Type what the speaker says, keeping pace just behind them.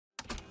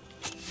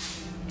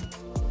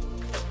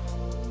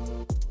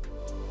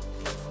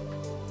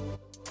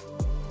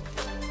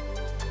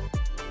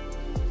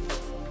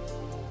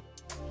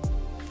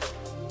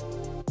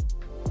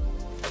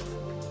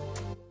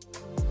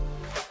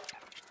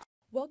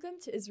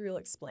Welcome to Israel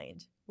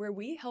Explained, where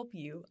we help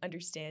you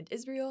understand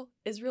Israel,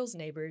 Israel's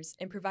neighbors,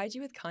 and provide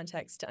you with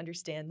context to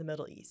understand the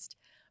Middle East.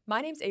 My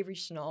name's Avery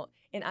Chenault,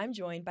 and I'm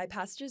joined by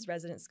Passage's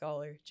resident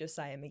scholar,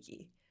 Josiah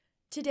McGee.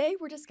 Today,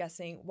 we're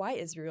discussing why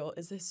Israel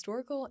is the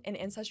historical and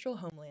ancestral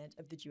homeland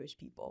of the Jewish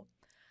people.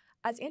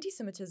 As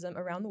anti-Semitism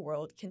around the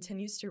world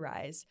continues to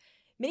rise,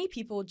 many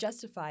people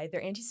justify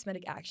their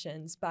anti-Semitic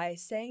actions by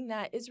saying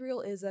that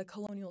Israel is a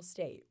colonial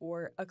state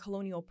or a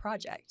colonial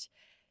project.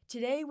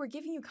 Today, we're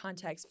giving you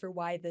context for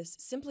why this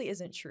simply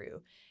isn't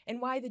true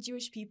and why the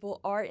Jewish people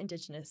are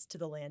indigenous to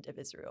the land of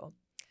Israel.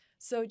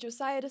 So,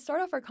 Josiah, to start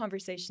off our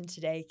conversation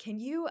today, can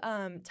you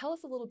tell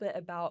us a little bit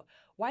about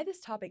why this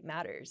topic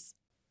matters?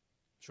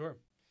 Sure.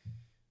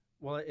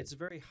 Well, it's a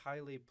very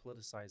highly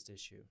politicized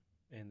issue.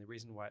 And the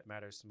reason why it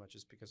matters so much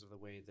is because of the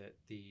way that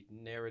the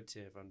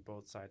narrative on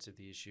both sides of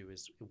the issue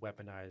is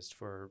weaponized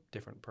for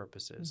different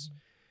purposes. Mm-hmm.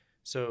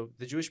 So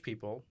the Jewish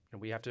people,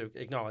 and we have to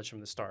acknowledge from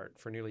the start,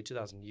 for nearly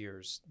 2,000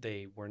 years,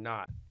 they were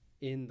not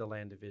in the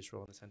land of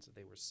Israel in the sense that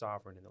they were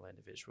sovereign in the land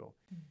of Israel.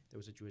 Mm-hmm. There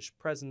was a Jewish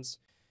presence,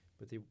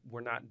 but they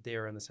were not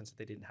there in the sense that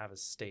they didn't have a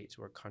state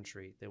or a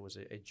country. There was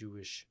a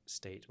Jewish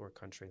state or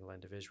country in the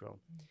land of Israel.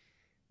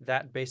 Mm-hmm.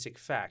 That basic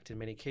fact, in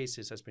many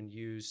cases, has been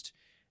used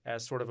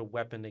as sort of a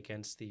weapon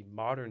against the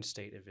modern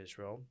state of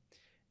Israel,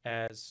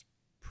 as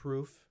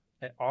proof,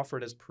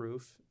 offered as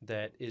proof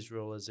that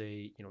Israel is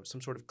some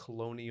sort of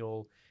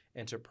colonial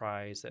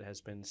enterprise that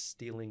has been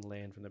stealing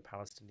land from the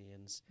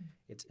Palestinians.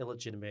 Mm-hmm. It's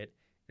illegitimate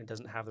and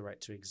doesn't have the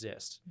right to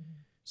exist.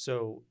 Mm-hmm.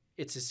 So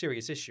it's a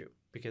serious issue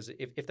because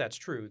if that's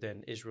true,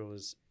 then Israel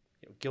is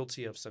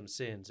guilty of some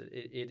sins.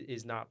 It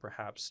is not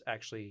perhaps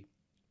actually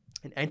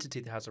an entity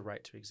that has a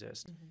right to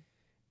exist. Mm-hmm.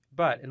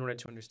 But in order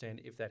to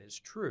understand if that is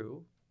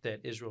true, that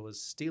Israel is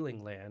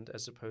stealing land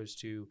as opposed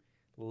to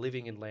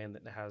living in land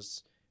that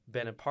has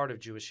been a part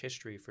of Jewish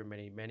history for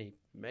many, many,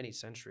 many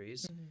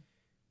centuries, mm-hmm.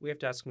 we have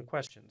to ask some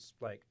questions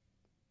like,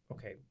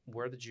 okay,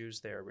 were the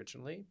Jews there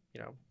originally?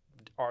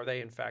 Are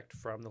they in fact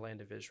from the land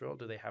of Israel?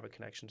 Do they have a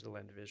connection to the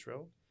land of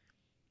Israel?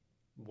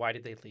 Why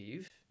did they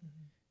leave?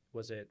 Mm-hmm.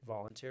 Was it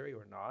voluntary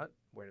or not?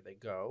 Where did they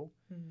go?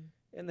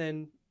 Mm-hmm. And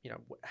then,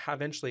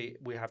 eventually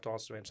we have to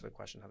also answer the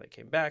question how they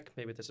came back.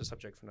 Maybe this is a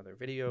subject for another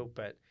video,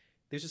 but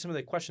these are some of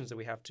the questions that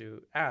we have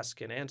to ask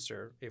and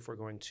answer if we're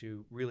going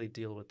to really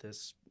deal with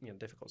this,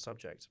 difficult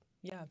subject.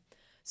 Yeah.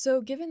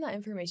 So given that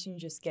information you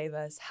just gave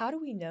us, how do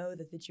we know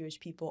that the Jewish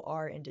people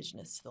are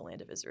indigenous to the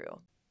land of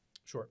Israel?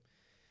 Sure.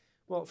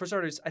 Well, for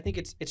starters, I think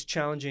it's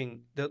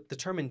challenging. The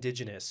term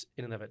indigenous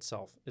in and of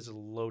itself is a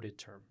loaded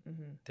term.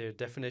 Mm-hmm. Their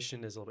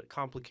definition is a little bit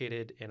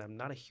complicated, and I'm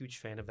not a huge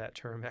fan of that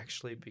term,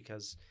 actually,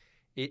 because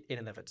it in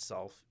and of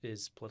itself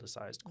is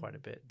politicized quite a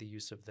bit, the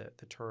use of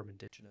the term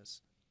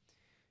indigenous.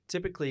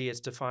 Typically, it's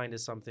defined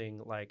as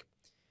something like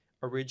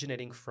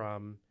originating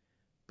from,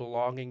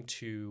 belonging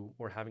to,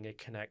 or having a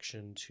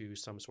connection to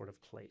some sort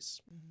of place,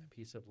 mm-hmm. a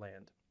piece of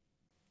land.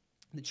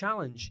 The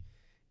challenge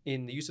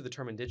in the use of the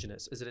term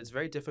indigenous is that it's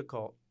very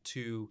difficult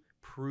to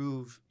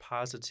prove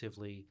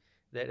positively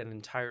that an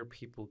entire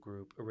people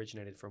group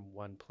originated from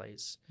one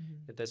place, mm-hmm.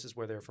 that this is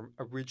where they're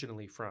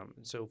originally from.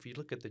 And so if you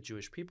look at the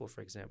Jewish people,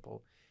 for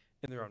example,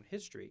 in their own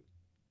history,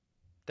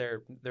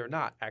 they're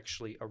not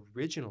actually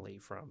originally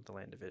from the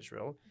land of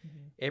Israel.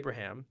 Mm-hmm.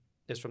 Abraham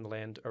is from the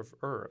land of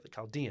Ur, of the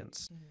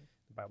Chaldeans. Mm-hmm.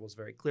 The Bible is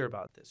very clear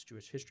about this.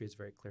 Jewish history is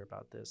very clear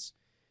about this.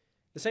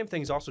 The same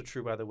thing is also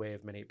true, by the way,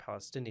 of many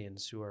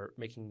Palestinians who are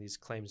making these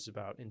claims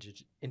about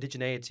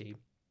indigeneity.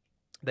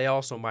 They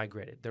also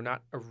migrated. They're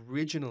not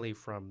originally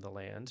from the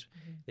land.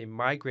 Mm-hmm. They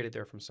migrated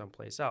there from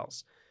someplace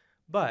else.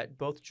 But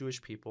both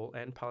Jewish people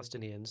and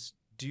Palestinians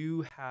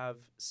do have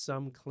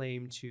some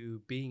claim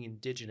to being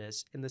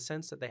indigenous in the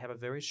sense that they have a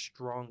very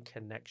strong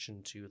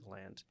connection to the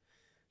land.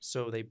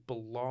 So they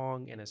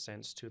belong, in a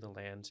sense, to the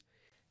land.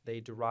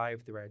 They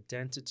derive their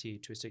identity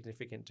to a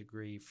significant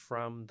degree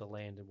from the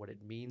land and what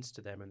it means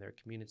to them and their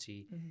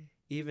community, mm-hmm.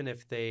 even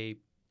if they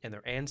and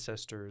their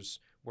ancestors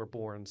were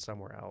born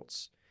somewhere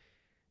else.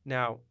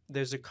 Now,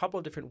 there's a couple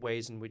of different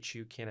ways in which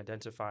you can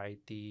identify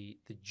the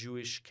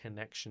Jewish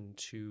connection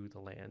to the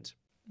land,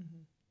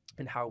 mm-hmm.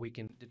 and how we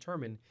can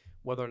determine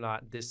whether or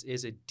not this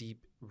is a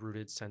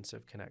deep-rooted sense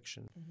of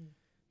connection. Mm-hmm.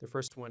 The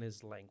first one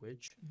is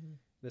language. Mm-hmm.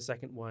 The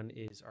second one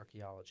is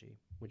archaeology,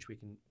 which we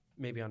can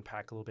maybe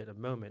unpack a little bit in a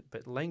moment.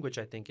 But language,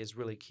 I think, is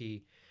really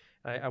key.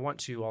 I want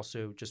to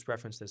also just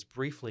reference this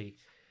briefly.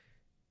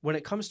 When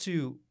it comes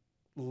to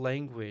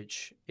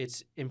language,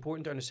 it's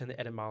important to understand the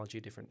etymology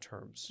of different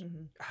terms.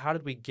 Mm-hmm. How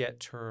did we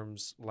get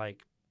terms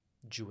like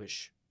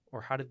Jewish?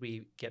 Or how did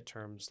we get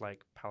terms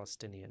like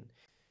Palestinian?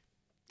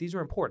 These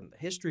are important. The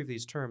history of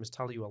these terms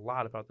tell you a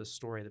lot about the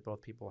story that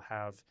both people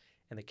have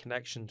and the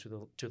connection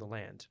to the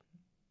land.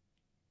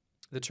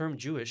 The term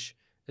Jewish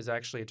is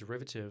actually a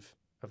derivative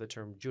of the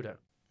term Judah.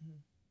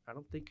 Mm-hmm. I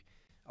don't think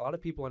a lot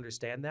of people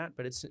understand that,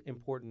 but it's an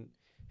important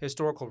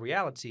historical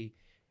reality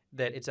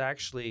that it's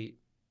actually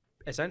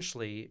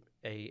essentially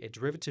a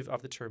derivative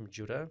of the term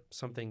Judah,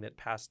 something that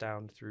passed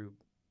down through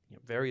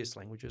various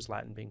languages,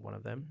 Latin being one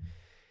of them. Mm-hmm.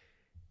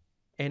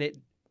 And it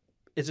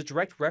is a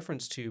direct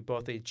reference to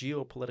both a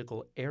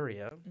geopolitical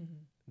area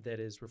Mm-hmm. that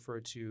is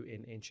referred to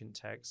in ancient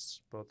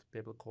texts, both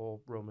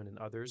biblical, Roman, and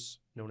others,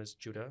 known as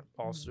Judah.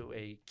 Also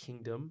a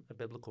kingdom, a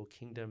biblical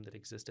kingdom that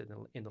existed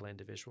in the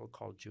land of Israel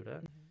called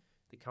Judah, Mm-hmm.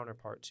 the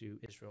counterpart to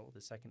Israel,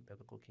 the second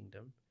biblical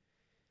kingdom.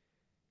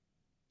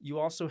 You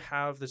also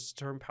have this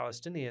term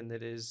Palestinian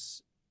that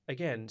is,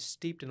 again,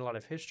 steeped in a lot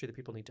of history that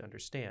people need to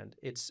understand.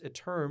 It's a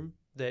term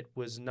that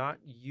was not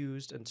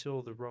used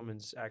until the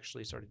Romans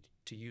actually started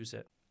to use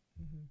it.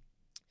 Mm-hmm.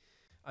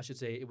 I should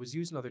say it was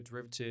used in other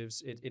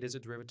derivatives. It is a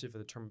derivative of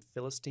the term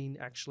Philistine,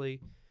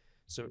 actually.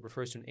 So it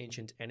refers to an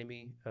ancient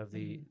enemy of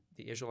the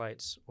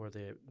Israelites or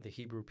the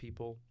Hebrew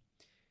people.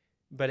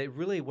 But it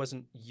really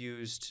wasn't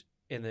used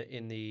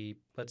in the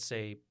let's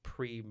say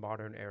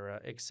pre-modern era,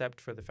 except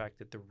for the fact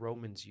that the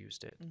Romans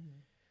used it.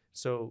 Mm-hmm.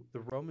 So the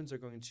Romans are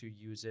going to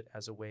use it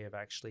as a way of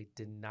actually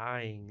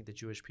denying the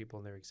Jewish people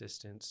in their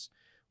existence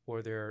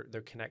or their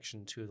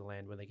connection to the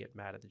land when they get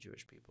mad at the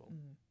Jewish people.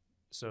 Mm-hmm.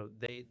 So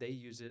they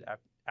use it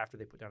after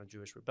they put down a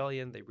Jewish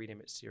rebellion. They rename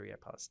it Syria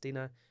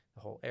Palestina, the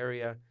whole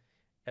area,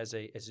 as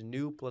a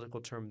new political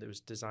term that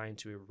was designed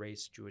to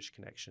erase Jewish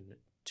connection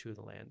to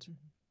the land.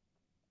 Mm-hmm.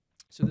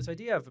 So this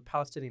idea of a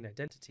Palestinian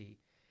identity,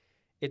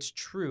 it's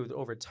true that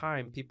over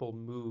time people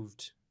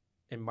moved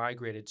and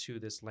migrated to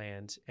this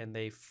land, and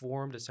they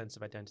formed a sense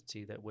of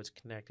identity that was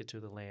connected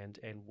to the land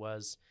and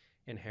was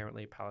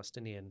inherently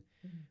Palestinian.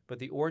 Mm-hmm. But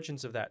the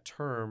origins of that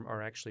term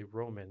are actually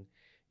Roman,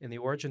 and the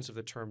origins of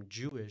the term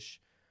Jewish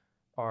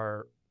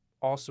are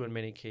also in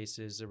many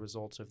cases a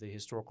result of the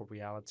historical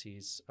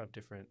realities of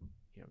different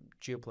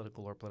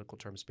geopolitical or political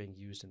terms being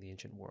used in the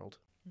ancient world.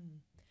 Mm.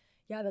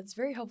 Yeah, that's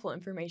very helpful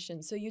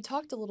information. So you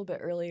talked a little bit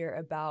earlier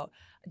about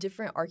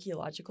different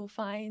archaeological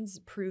finds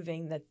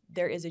proving that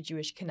there is a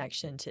Jewish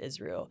connection to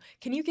Israel.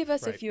 Can you give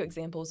us a Right. few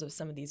examples of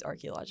some of these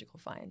archaeological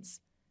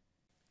finds?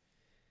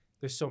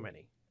 There's so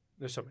many.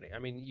 I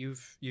mean,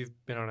 you've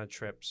been on a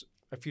trip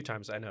a few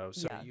times, I know.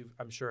 So Yeah.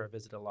 I'm sure have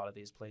visited a lot of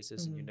these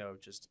places, and you Mhm. know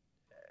just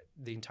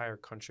the entire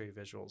country of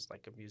Israel is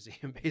like a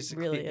museum,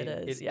 basically. Really,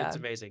 it is, yeah. It's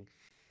amazing.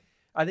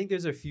 I think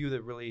there's a few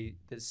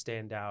that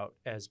stand out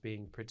as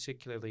being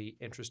particularly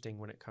interesting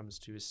when it comes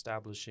to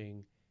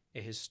establishing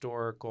a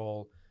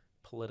historical,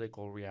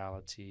 political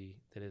reality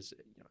that is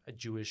a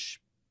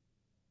Jewish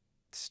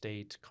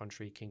state,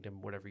 country,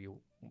 kingdom, whatever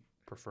you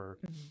prefer,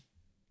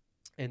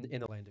 Mhm. in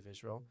the land of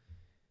Israel.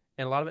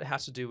 And a lot of it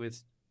has to do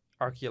with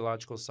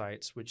archaeological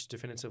sites, which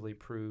definitively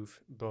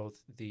prove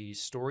both the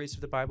stories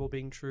of the Bible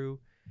being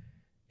true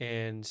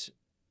and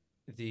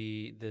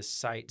the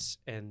sites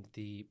and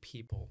the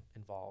people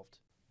involved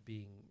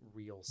being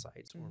real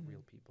sites or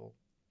real people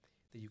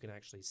that you can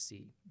actually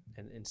see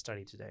and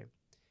study today.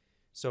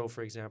 So,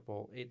 for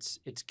example, it's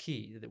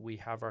key that we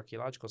have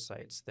archaeological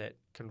sites that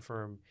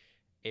confirm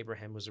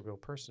Abraham was a real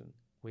person.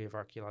 We have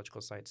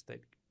archaeological sites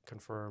that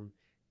confirm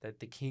that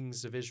the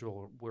kings of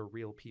Israel were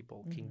real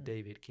people. King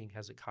David, King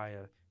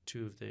Hezekiah,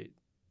 two of the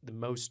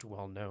most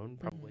well-known,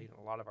 probably, in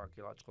a lot of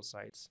archaeological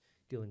sites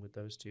dealing with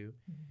those two.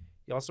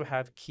 You also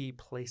have key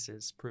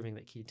places proving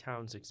that key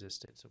towns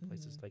existed. So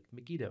places like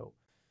Megiddo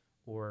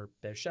or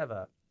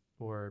Beersheba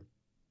or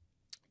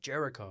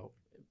Jericho,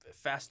 a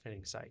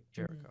fascinating site,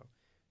 Jericho.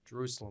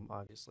 Jerusalem,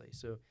 obviously.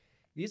 So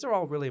these are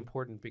all really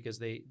important because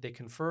they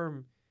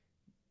confirm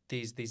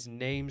these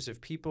names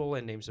of people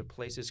and names of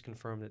places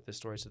confirm that the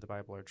stories of the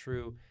Bible are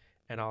true,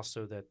 and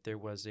also that there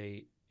was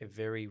a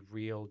very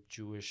real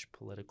Jewish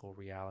political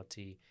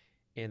reality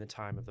in the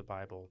time of the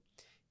Bible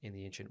in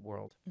the ancient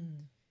world.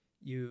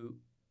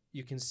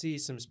 You can see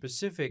some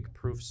specific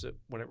proofs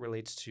when it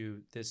relates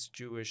to this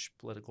Jewish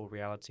political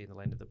reality in the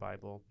land of the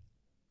Bible.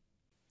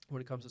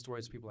 When it comes to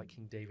stories of people like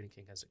King David and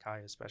King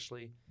Hezekiah,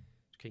 especially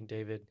King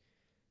David,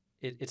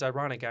 it's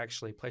ironic,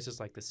 actually.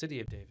 Places like the city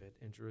of David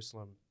in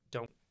Jerusalem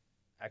don't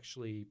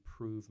actually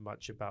prove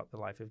much about the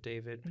life of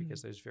David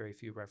because there's very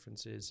few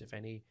references, if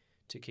any,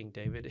 to King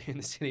David in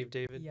the city of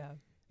David. Yeah.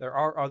 There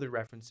are other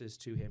references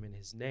to him in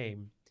his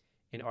name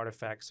in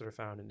artifacts that are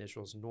found in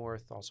Israel's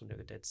north, also near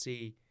the Dead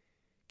Sea.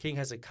 King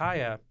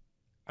Hezekiah,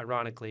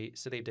 ironically,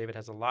 city of David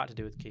has a lot to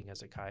do with King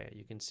Hezekiah.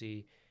 You can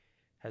see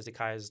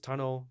Hezekiah's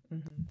tunnel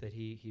that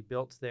he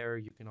built there.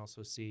 You can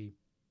also see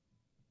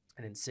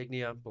an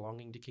insignia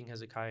belonging to King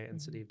Hezekiah in the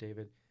city of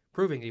David,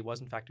 proving that he was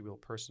in fact a real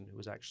person who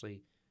was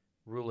actually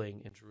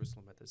ruling in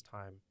Jerusalem at this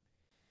time.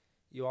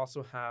 You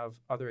also have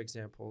other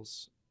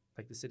examples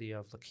like the city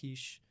of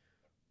Lachish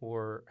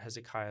or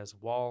Hezekiah's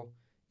wall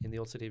in the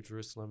old city of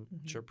Jerusalem,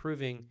 which are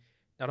proving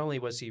not only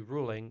was he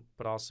ruling,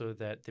 but also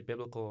that the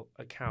biblical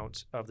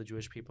account of the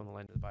Jewish people in the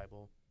land of the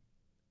Bible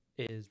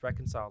is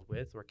reconciled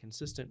with or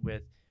consistent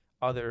with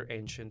other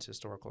ancient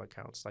historical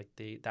accounts, like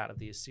that of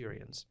the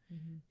Assyrians.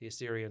 The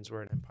Assyrians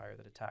were an empire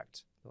that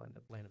attacked the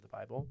land of the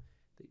Bible,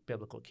 the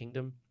biblical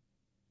kingdom.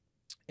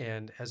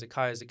 And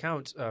Hezekiah's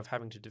account of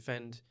having to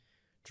defend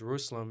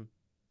Jerusalem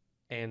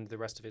and the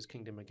rest of his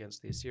kingdom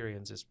against the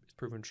Assyrians is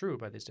proven true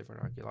by these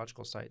different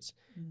archaeological sites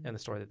and the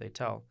story that they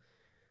tell.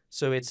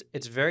 So it's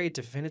very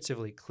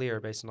definitively clear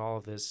based on all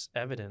of this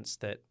evidence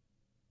that,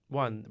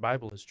 one, the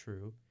Bible is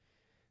true,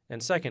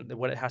 And second,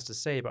 what it has to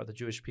say about the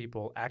Jewish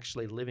people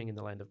actually living in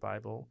the land of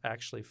Bible,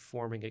 actually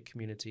forming a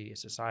community, a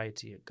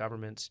society, a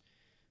government,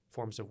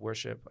 forms of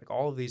worship. Like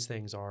all of these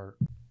things are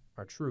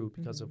true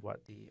because of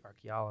what the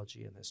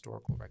archaeology and the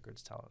historical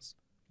records tell us.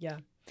 Yeah.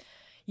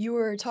 You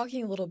were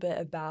talking a little bit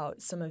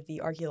about some of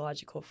the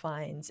archaeological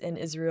finds in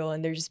Israel,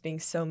 and there just being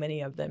so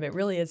many of them. It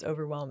really is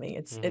overwhelming.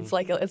 It's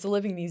like it's a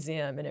living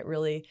museum, and it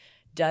really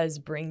does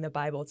bring the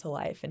Bible to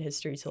life and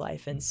history to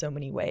life in so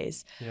many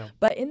ways. Yeah.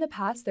 But in the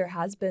past, there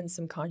has been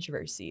some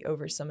controversy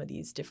over some of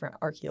these different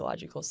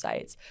archaeological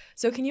sites.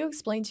 So can you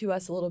explain to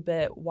us a little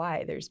bit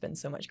why there's been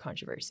so much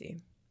controversy?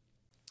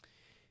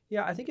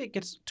 Yeah, I think it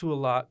gets to a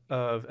lot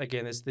of,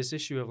 again, this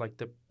issue of like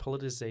the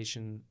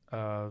politicization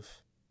of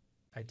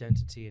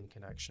identity and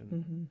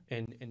connection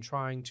and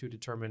trying to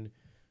determine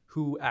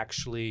who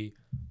actually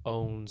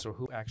owns or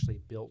who actually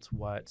built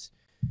what.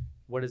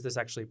 What does this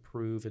actually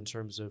prove in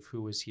terms of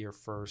who was here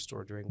first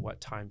or during what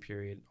time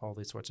period, all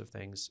these sorts of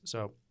things.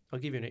 So I'll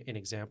give you an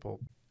example.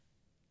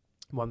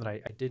 One that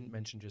I didn't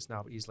mention just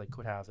now, but easily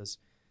could have, is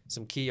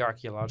some key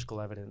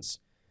archaeological evidence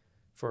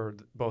for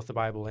both the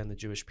Bible and the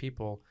Jewish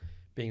people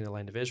being in the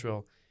land of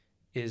Israel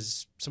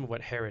is some of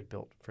what Herod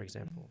built, for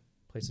example.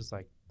 Places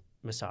like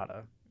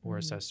Masada or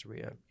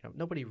Caesarea.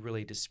 Nobody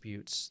really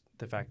disputes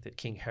the fact that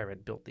King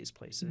Herod built these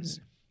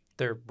places.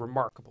 They're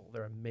remarkable.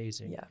 They're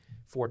amazing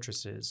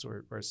fortresses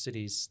or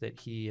cities that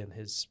he and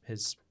his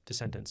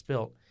descendants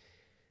built.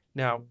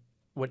 Now,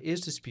 what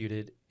is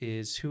disputed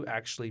is who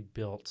actually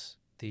built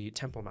the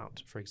Temple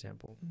Mount, for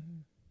example,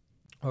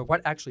 or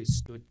what actually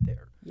stood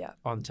there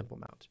on the Temple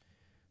Mount.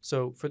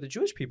 So for the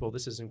Jewish people,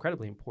 this is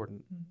incredibly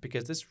important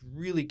because this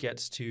really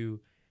gets to,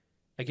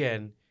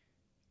 again,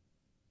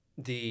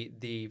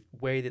 the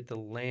way that the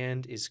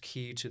land is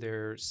key to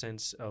their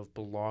sense of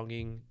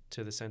belonging,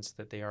 to the sense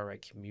that they are a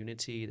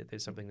community, that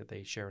there's something that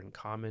they share in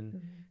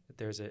common, that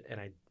there's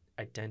an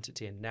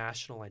identity, a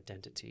national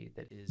identity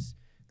that is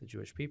the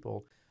Jewish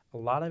people. A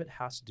lot of it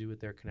has to do with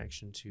their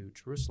connection to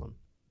Jerusalem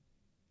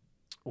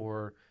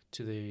or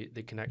to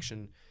the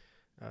connection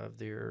of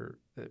their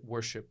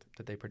worship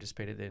that they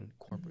participated in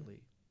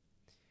corporately.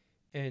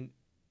 And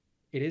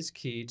it is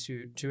key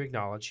to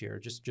acknowledge here,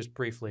 just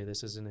briefly,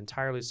 this is an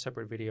entirely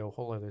separate video,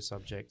 whole other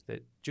subject,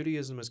 that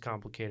Judaism is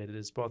complicated. It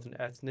is both an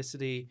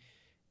ethnicity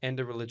and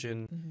a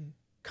religion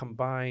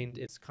combined.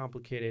 It's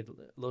complicated,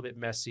 a little bit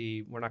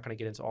messy. We're not going to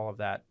get into all of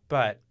that.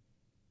 But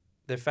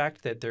the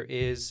fact that there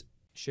is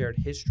shared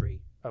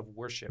history of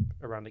worship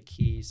around a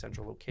key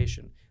central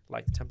location,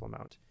 like the Temple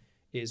Mount,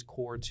 is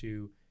core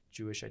to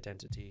Jewish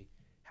identity,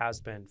 has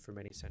been for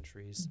many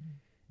centuries.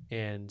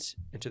 And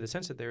to the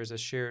sense that there is a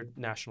shared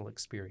national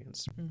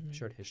experience,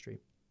 shared history.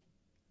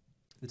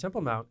 The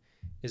Temple Mount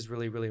is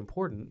really, really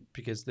important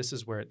because this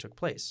is where it took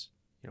place.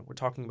 We're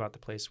talking about the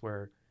place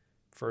where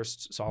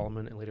first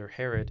Solomon and later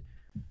Herod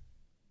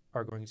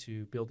are going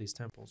to build these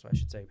temples. I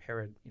should say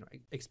Herod,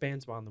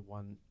 expands upon the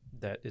one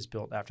that is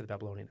built after the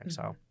Babylonian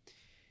exile.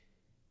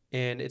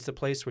 And it's the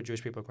place where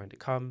Jewish people are going to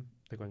come.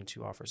 They're going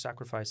to offer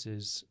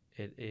sacrifices.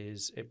 It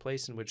is a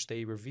place in which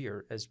they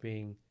revere as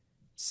being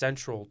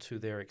central to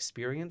their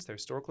experience, their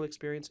historical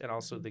experience, and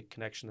also the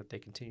connection that they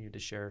continue to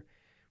share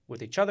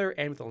with each other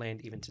and with the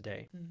land even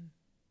today.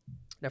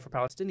 Now, for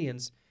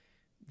Palestinians,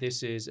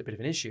 this is a bit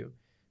of an issue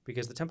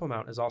because the Temple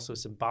Mount is also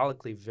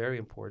symbolically very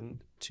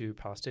important to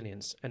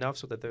Palestinians, enough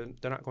so that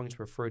they're not going to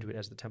refer to it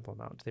as the Temple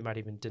Mount. They might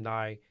even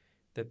deny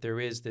that there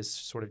is this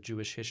sort of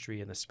Jewish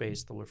history in the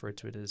space. They'll refer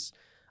to it as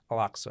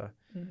Al-Aqsa,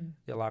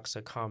 the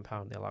Al-Aqsa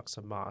compound, the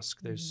Al-Aqsa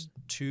mosque. There's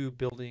two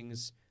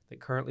buildings that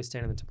currently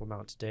stand on the Temple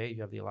Mount today.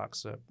 You have the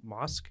Al-Aqsa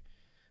Mosque,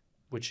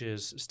 which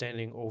is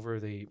standing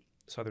over the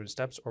southern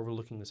steps,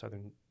 overlooking the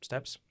southern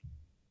steps.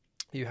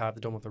 You have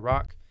the Dome of the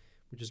Rock,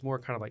 which is more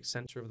kind of like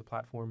center of the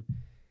platform.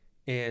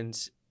 And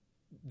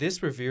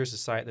this reveres a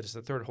site that is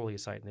the third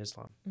holiest site in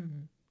Islam.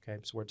 Okay,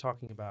 so we're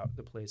talking about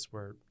the place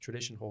where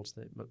tradition holds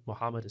that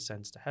Muhammad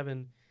ascends to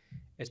heaven.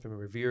 It's been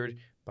revered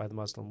by the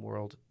Muslim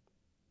world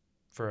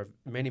for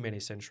many, many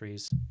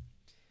centuries.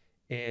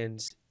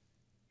 And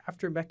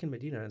after Mecca and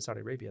Medina in Saudi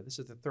Arabia, this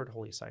is the third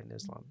holiest site in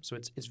Islam. So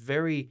it's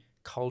very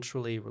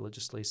culturally,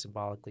 religiously,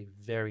 symbolically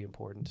very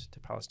important to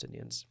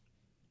Palestinians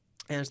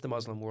and to the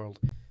Muslim world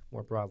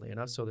more broadly,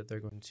 enough so that they're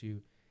going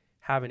to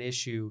have an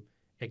issue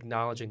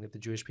acknowledging that the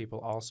Jewish people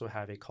also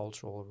have a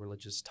cultural or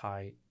religious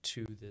tie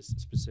to this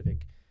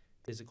specific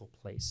physical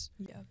place.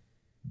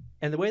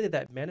 And the way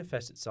that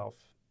manifests itself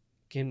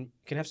can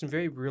have some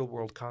very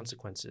real-world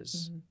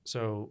consequences.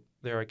 So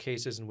there are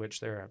cases in which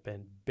there have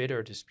been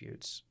bitter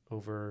disputes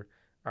over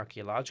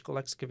archaeological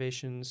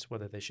excavations,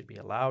 whether they should be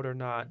allowed or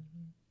not.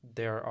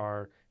 There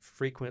are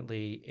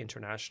frequently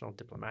international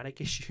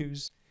diplomatic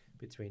issues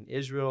between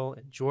Israel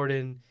and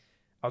Jordan,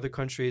 other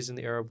countries in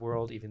the Arab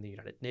world, even the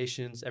United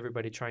Nations,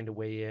 everybody trying to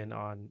weigh in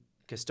on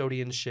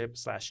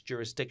custodianship /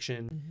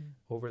 jurisdiction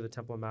over the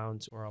Temple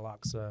Mount or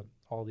Al-Aqsa,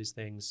 all these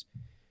things.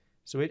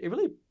 So it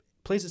really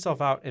plays itself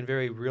out in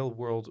very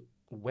real-world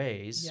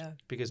ways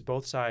because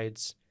both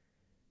sides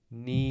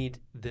need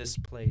this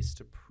place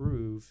to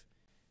prove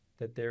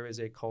that there is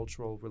a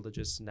cultural,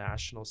 religious,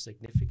 national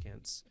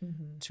significance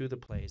to the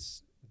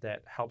place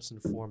that helps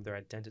inform their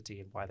identity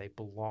and why they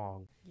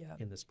belong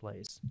in this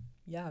place.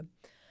 Yeah.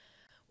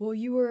 Well,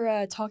 you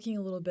were talking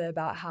a little bit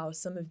about how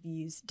some of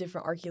these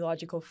different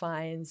archaeological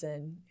finds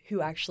and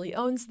who actually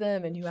owns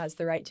them and who has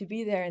the right to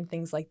be there and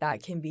things like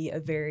that can be a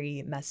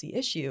very messy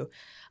issue.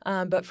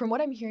 But from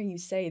what I'm hearing you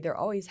say, there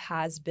always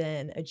has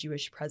been a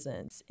Jewish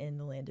presence in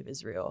the land of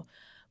Israel.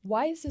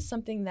 Why is this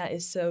something that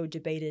is so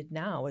debated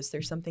now? Is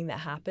there something that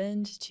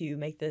happened to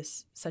make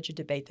this such a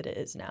debate that it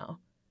is now?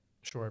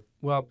 Sure.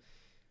 Well,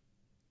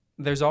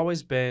 there's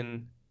always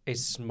been a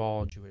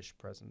small Jewish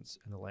presence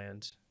in the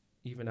land,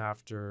 even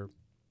after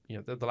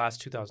the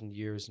last 2,000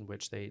 years in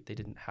which they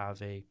didn't have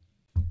a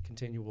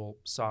continual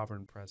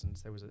sovereign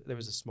presence. There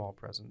was a small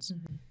presence.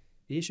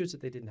 The issue is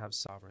that they didn't have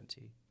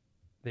sovereignty.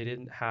 They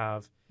didn't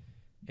have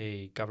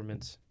a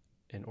government,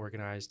 an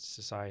organized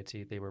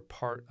society. They were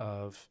part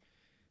of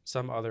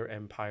some other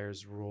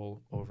empire's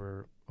rule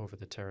over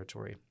the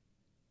territory.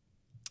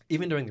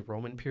 Even during the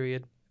Roman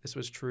period, this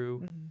was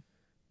true,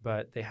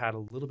 but they had a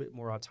little bit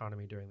more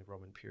autonomy during the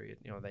Roman period.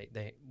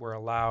 They were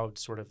allowed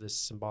sort of this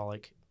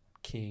symbolic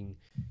King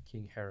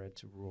Herod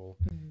to rule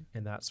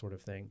and that sort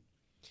of thing.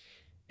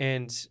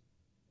 And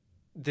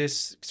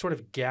this sort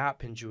of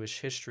gap in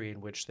Jewish history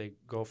in which they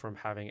go from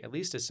having at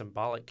least a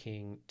symbolic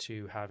king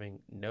to having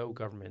no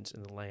government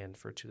in the land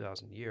for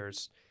 2,000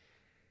 years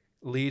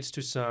leads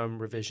to some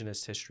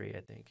revisionist history,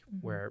 I think,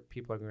 where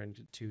people are going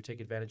to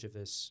take advantage of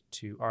this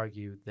to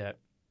argue that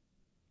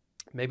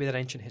maybe that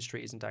ancient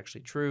history isn't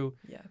actually true.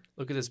 Yeah.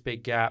 Look at this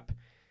big gap.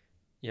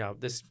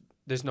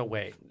 There's no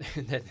way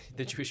that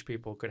the Jewish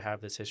people could have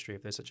this history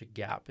if there's such a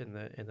gap in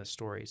the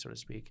story, so to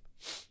speak.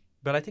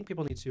 But I think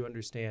people need to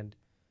understand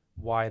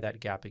why that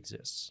gap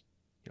exists.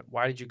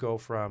 Why did you go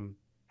from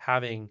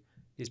having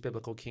these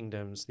biblical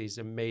kingdoms, these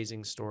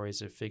amazing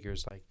stories of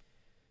figures like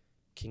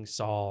King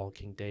Saul,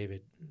 King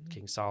David,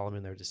 King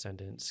Solomon, their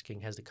descendants,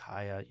 King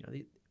Hezekiah,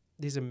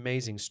 these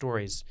amazing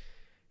stories.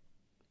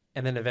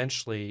 And then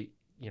eventually,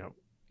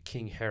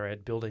 King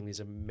Herod building these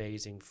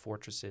amazing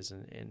fortresses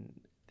and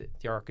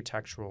the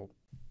architectural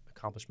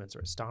accomplishments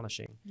are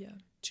astonishing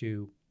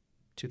to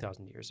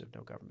 2,000 years of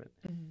no government.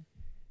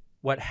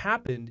 What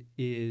happened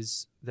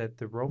is that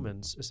the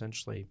Romans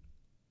essentially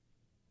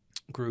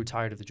grew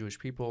tired of the Jewish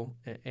people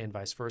and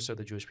vice versa.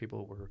 The Jewish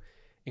people were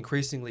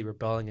increasingly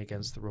rebelling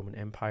against the Roman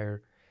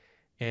Empire.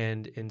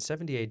 And in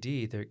 70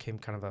 AD, there came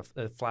kind of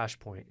a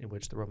flashpoint in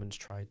which the Romans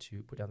tried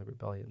to put down the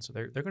rebellion. So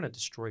they're going to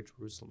destroy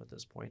Jerusalem at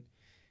this point.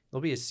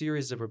 There'll be a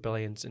series of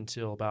rebellions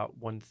until about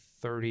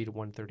 130 to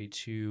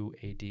 132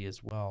 AD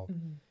as well.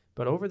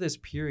 But over this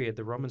period,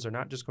 the Romans are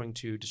not just going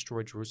to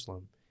destroy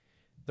Jerusalem.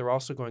 They're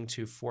also going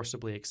to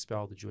forcibly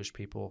expel the Jewish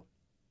people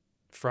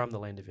from the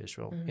land of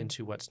Israel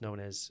into what's known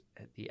as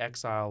the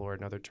exile, or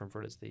another term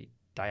for it is the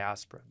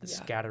diaspora, the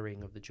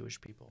scattering of the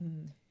Jewish people.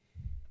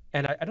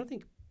 And I don't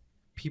think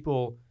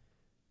people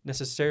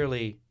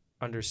necessarily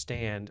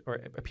understand, or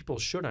people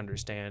should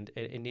understand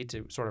and need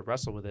to sort of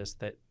wrestle with this,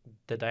 that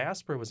the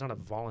diaspora was not a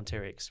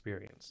voluntary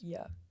experience.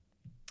 Yeah.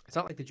 It's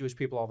not like the Jewish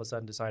people all of a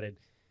sudden decided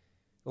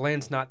the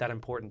land's not that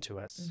important to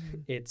us.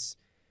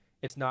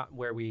 It's not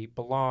where we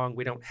belong.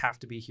 We don't have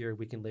to be here.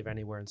 We can live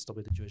anywhere and still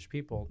be the Jewish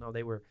people. No,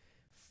 they were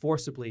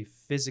forcibly,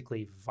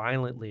 physically,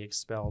 violently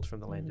expelled from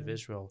the land of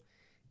Israel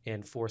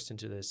and forced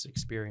into this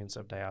experience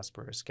of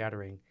diaspora or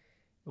scattering.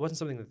 It wasn't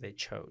something that they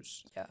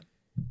chose. Yeah.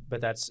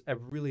 But that's a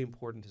really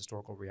important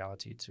historical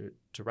reality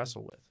to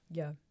wrestle with.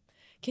 Yeah.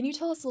 Can you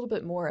tell us a little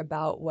bit more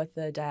about what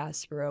the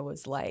diaspora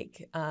was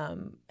like?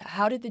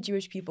 How did the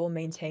Jewish people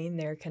maintain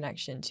their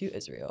connection to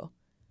Israel?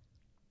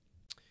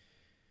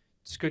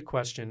 It's a good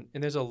question.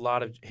 And there's a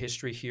lot of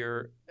history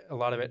here. A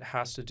lot of it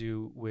has to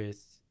do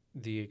with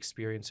the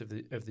experience of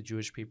the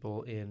Jewish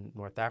people in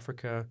North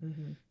Africa,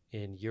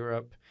 in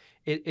Europe.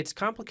 It's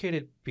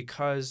complicated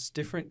because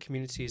different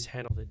communities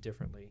handled it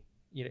differently.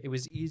 It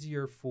was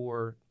easier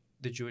for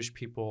the Jewish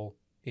people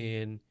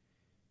in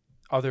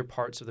other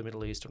parts of the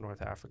Middle East or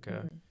North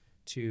Africa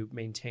to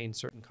maintain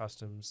certain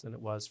customs than it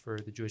was for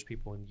the Jewish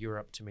people in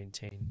Europe to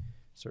maintain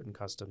certain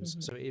customs.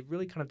 So it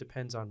really kind of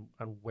depends on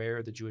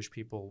where the Jewish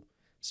people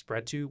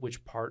spread to,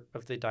 which part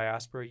of the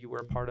diaspora you were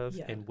a part of,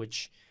 and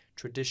which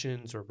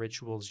traditions or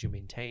rituals you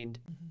maintained.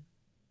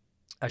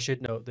 I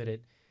should note that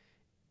it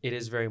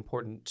is very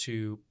important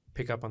to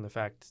pick up on the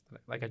fact,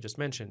 like I just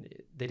mentioned,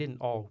 they didn't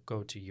all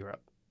go to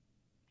Europe.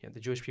 The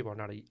Jewish people are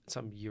not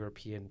some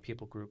European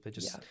people group that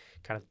just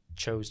kind of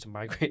chose to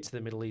migrate to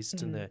the Middle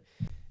East in the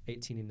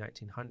 18 and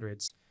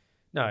 1900s.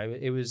 No,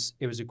 it was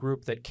a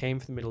group that came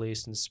from the Middle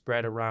East and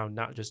spread around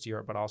not just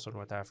Europe, but also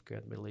North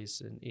Africa, the Middle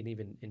East, and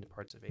even into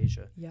parts of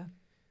Asia. Yeah.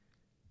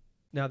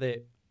 Now,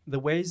 the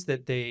ways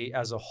that they,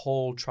 as a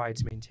whole, tried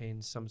to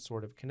maintain some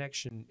sort of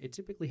connection, it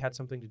typically had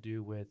something to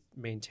do with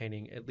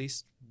maintaining at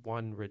least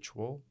one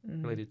ritual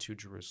related to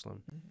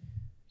Jerusalem.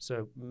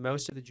 So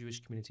most of the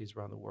Jewish communities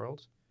around the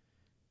world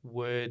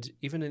would,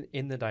 even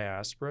in the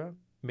diaspora,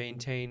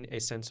 maintain a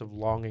sense of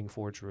longing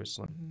for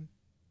Jerusalem,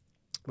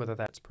 whether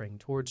that's praying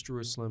towards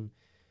Jerusalem,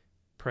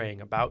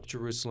 praying about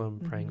Jerusalem,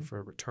 praying for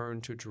a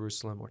return to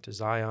Jerusalem or to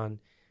Zion.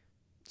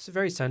 It's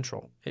very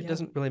central. It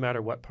doesn't really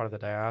matter what part of the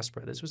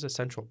diaspora. This was a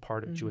central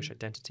part of Jewish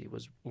identity,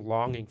 was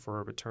longing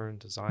for a return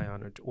to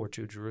Zion or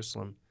to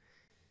Jerusalem.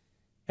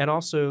 And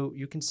also,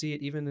 you can see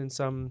it even in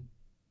some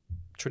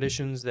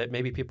traditions that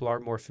maybe people are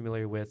more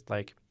familiar with,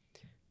 like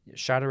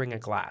shattering a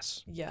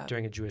glass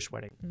during a Jewish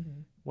wedding.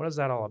 What is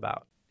that all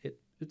about?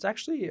 It's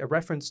actually a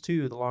reference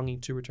to the longing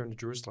to return to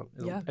Jerusalem.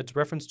 It's a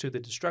reference to the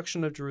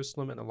destruction of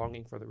Jerusalem and the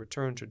longing for the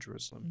return to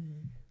Jerusalem.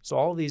 So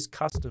all of these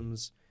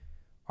customs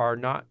are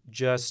not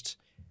just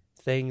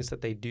things that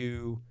they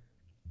do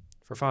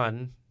for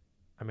fun.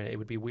 I mean, it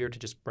would be weird to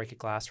just break a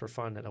glass for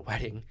fun at a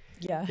wedding.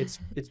 Yeah.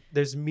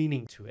 There's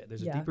meaning to it.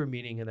 There's a deeper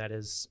meaning, and that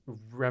is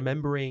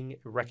remembering,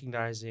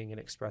 recognizing, and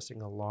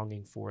expressing a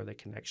longing for the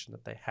connection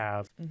that they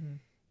have,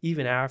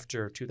 even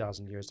after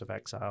 2,000 years of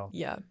exile.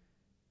 Yeah.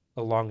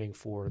 A longing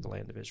for the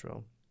land of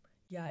Israel.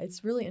 Yeah,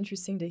 it's really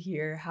interesting to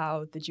hear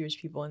how the Jewish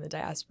people in the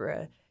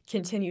diaspora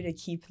continue to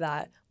keep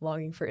that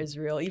longing for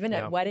Israel, even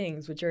at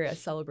weddings, which are a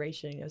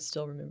celebration,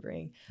 still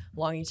remembering,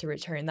 longing to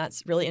return.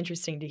 That's really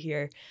interesting to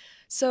hear.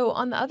 So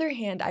on the other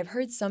hand, I've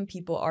heard some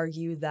people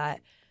argue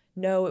that,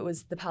 no, it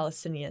was the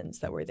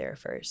Palestinians that were there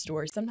first,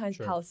 or sometimes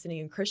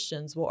Palestinian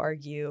Christians will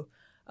argue,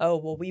 oh,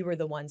 well, we were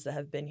the ones that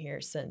have been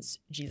here since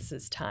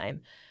Jesus' time.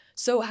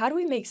 So how do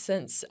we make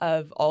sense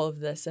of all of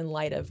this in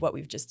light of what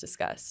we've just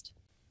discussed?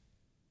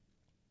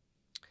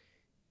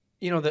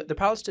 The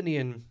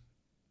Palestinian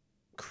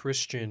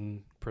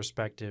Christian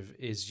perspective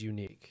is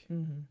unique.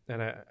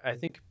 And I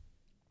think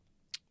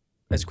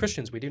as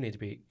Christians, we do need to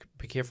be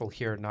careful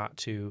here not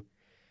to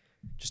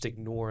just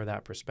ignore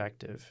that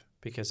perspective,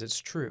 because it's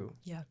true.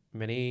 Yeah.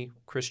 Many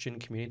Christian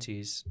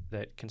communities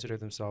that consider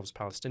themselves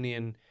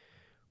Palestinian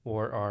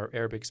or are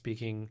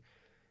Arabic-speaking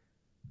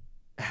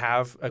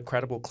have a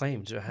credible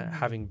claim to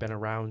having been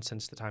around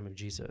since the time of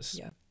Jesus.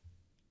 Yeah.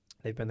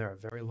 They've been there a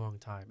very long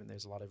time, and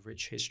there's a lot of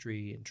rich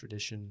history and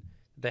tradition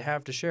they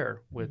have to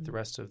share with the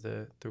rest of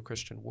the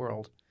Christian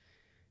world.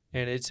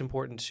 And it's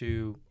important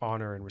to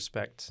honor and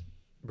respect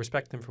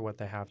them for what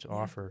they have to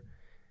offer.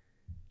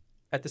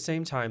 At the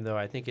same time, though,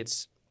 I think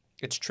it's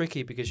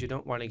tricky, because you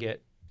don't want to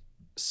get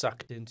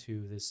sucked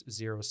into this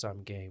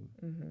zero-sum game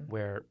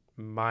where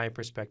my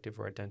perspective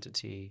or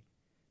identity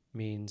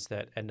means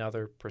that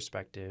another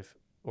perspective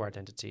or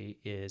identity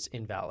is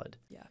invalid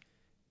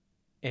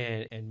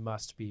and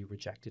must be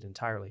rejected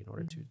entirely in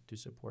order to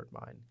support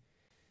mine.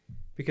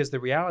 Because the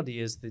reality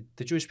is that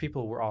the Jewish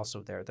people were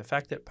also there. The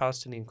fact that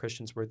Palestinian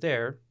Christians were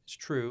there is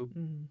true,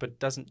 but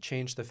doesn't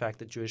change the fact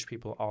that Jewish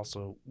people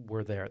also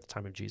were there at the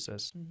time of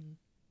Jesus.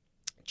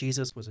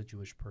 Jesus was a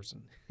Jewish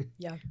person.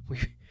 Yeah.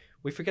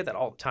 We forget that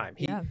all the time.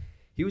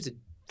 He was a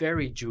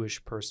very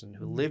Jewish person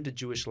who lived a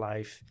Jewish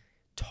life,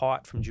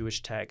 taught from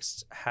Jewish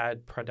texts,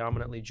 had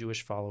predominantly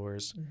Jewish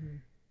followers.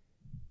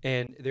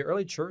 And the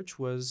early church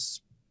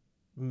was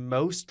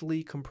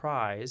mostly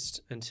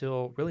comprised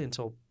until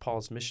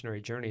Paul's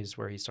missionary journeys,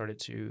 where he started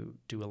to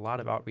do a lot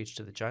of outreach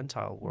to the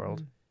Gentile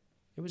world.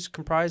 It was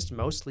comprised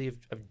mostly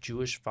of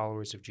Jewish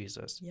followers of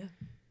Jesus. Yeah.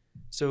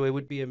 So it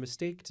would be a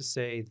mistake to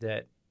say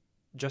that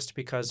just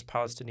because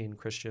Palestinian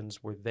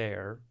Christians were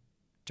there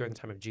during the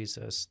time of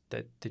Jesus,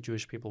 that the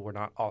Jewish people were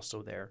not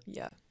also there.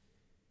 Yeah.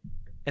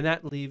 And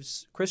that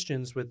leaves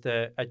Christians with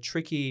a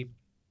tricky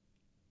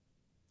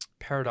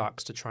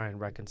paradox to try and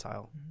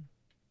reconcile.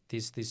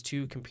 These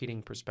two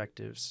competing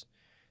perspectives,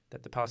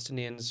 that the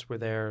Palestinians were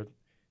there,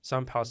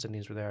 some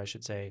Palestinians were there, I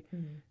should say,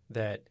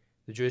 that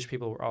the Jewish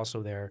people were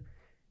also there.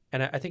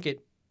 And I think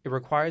it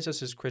requires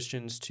us as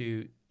Christians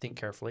to think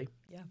carefully,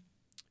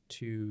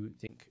 to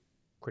think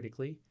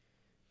critically,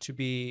 to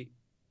be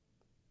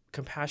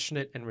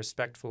compassionate and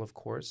respectful, of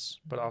course,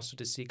 but also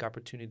to seek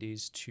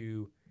opportunities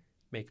to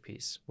make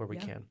peace where we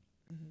can.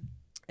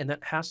 And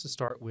that has to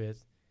start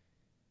with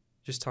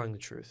just telling the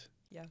truth.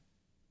 Yeah.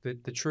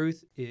 The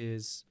truth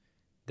is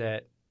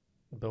that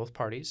both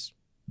parties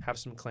have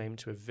some claim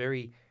to a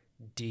very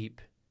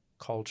deep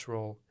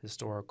cultural,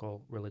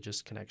 historical,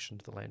 religious connection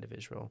to the land of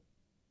Israel.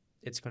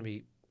 It's going to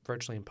be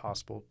virtually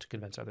impossible to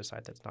convince the other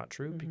side that's not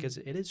true, because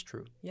it is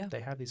true. Yeah. They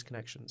have these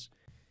connections.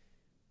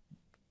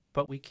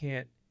 But we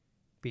can't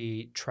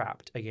be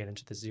trapped again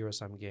into the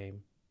zero-sum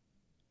game,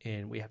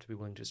 and we have to be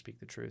willing to speak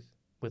the truth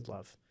with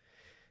love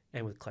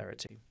and with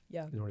clarity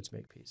in order to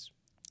make peace.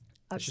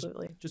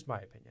 Absolutely. Just my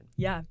opinion.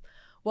 Yeah.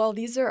 Well,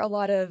 these are a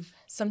lot of,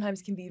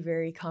 sometimes can be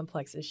very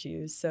complex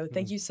issues. So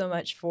thank you so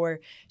much for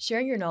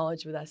sharing your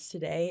knowledge with us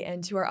today.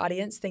 And to our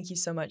audience, thank you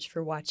so much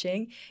for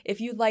watching. If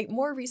you'd like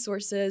more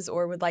resources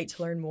or would like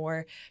to learn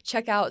more,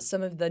 check out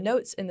some of the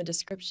notes in the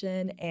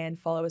description and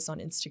follow us on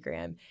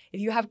Instagram.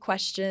 If you have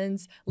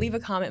questions, leave a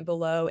comment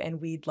below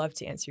and we'd love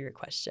to answer your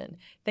question.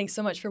 Thanks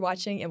so much for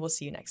watching, and we'll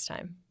see you next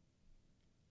time.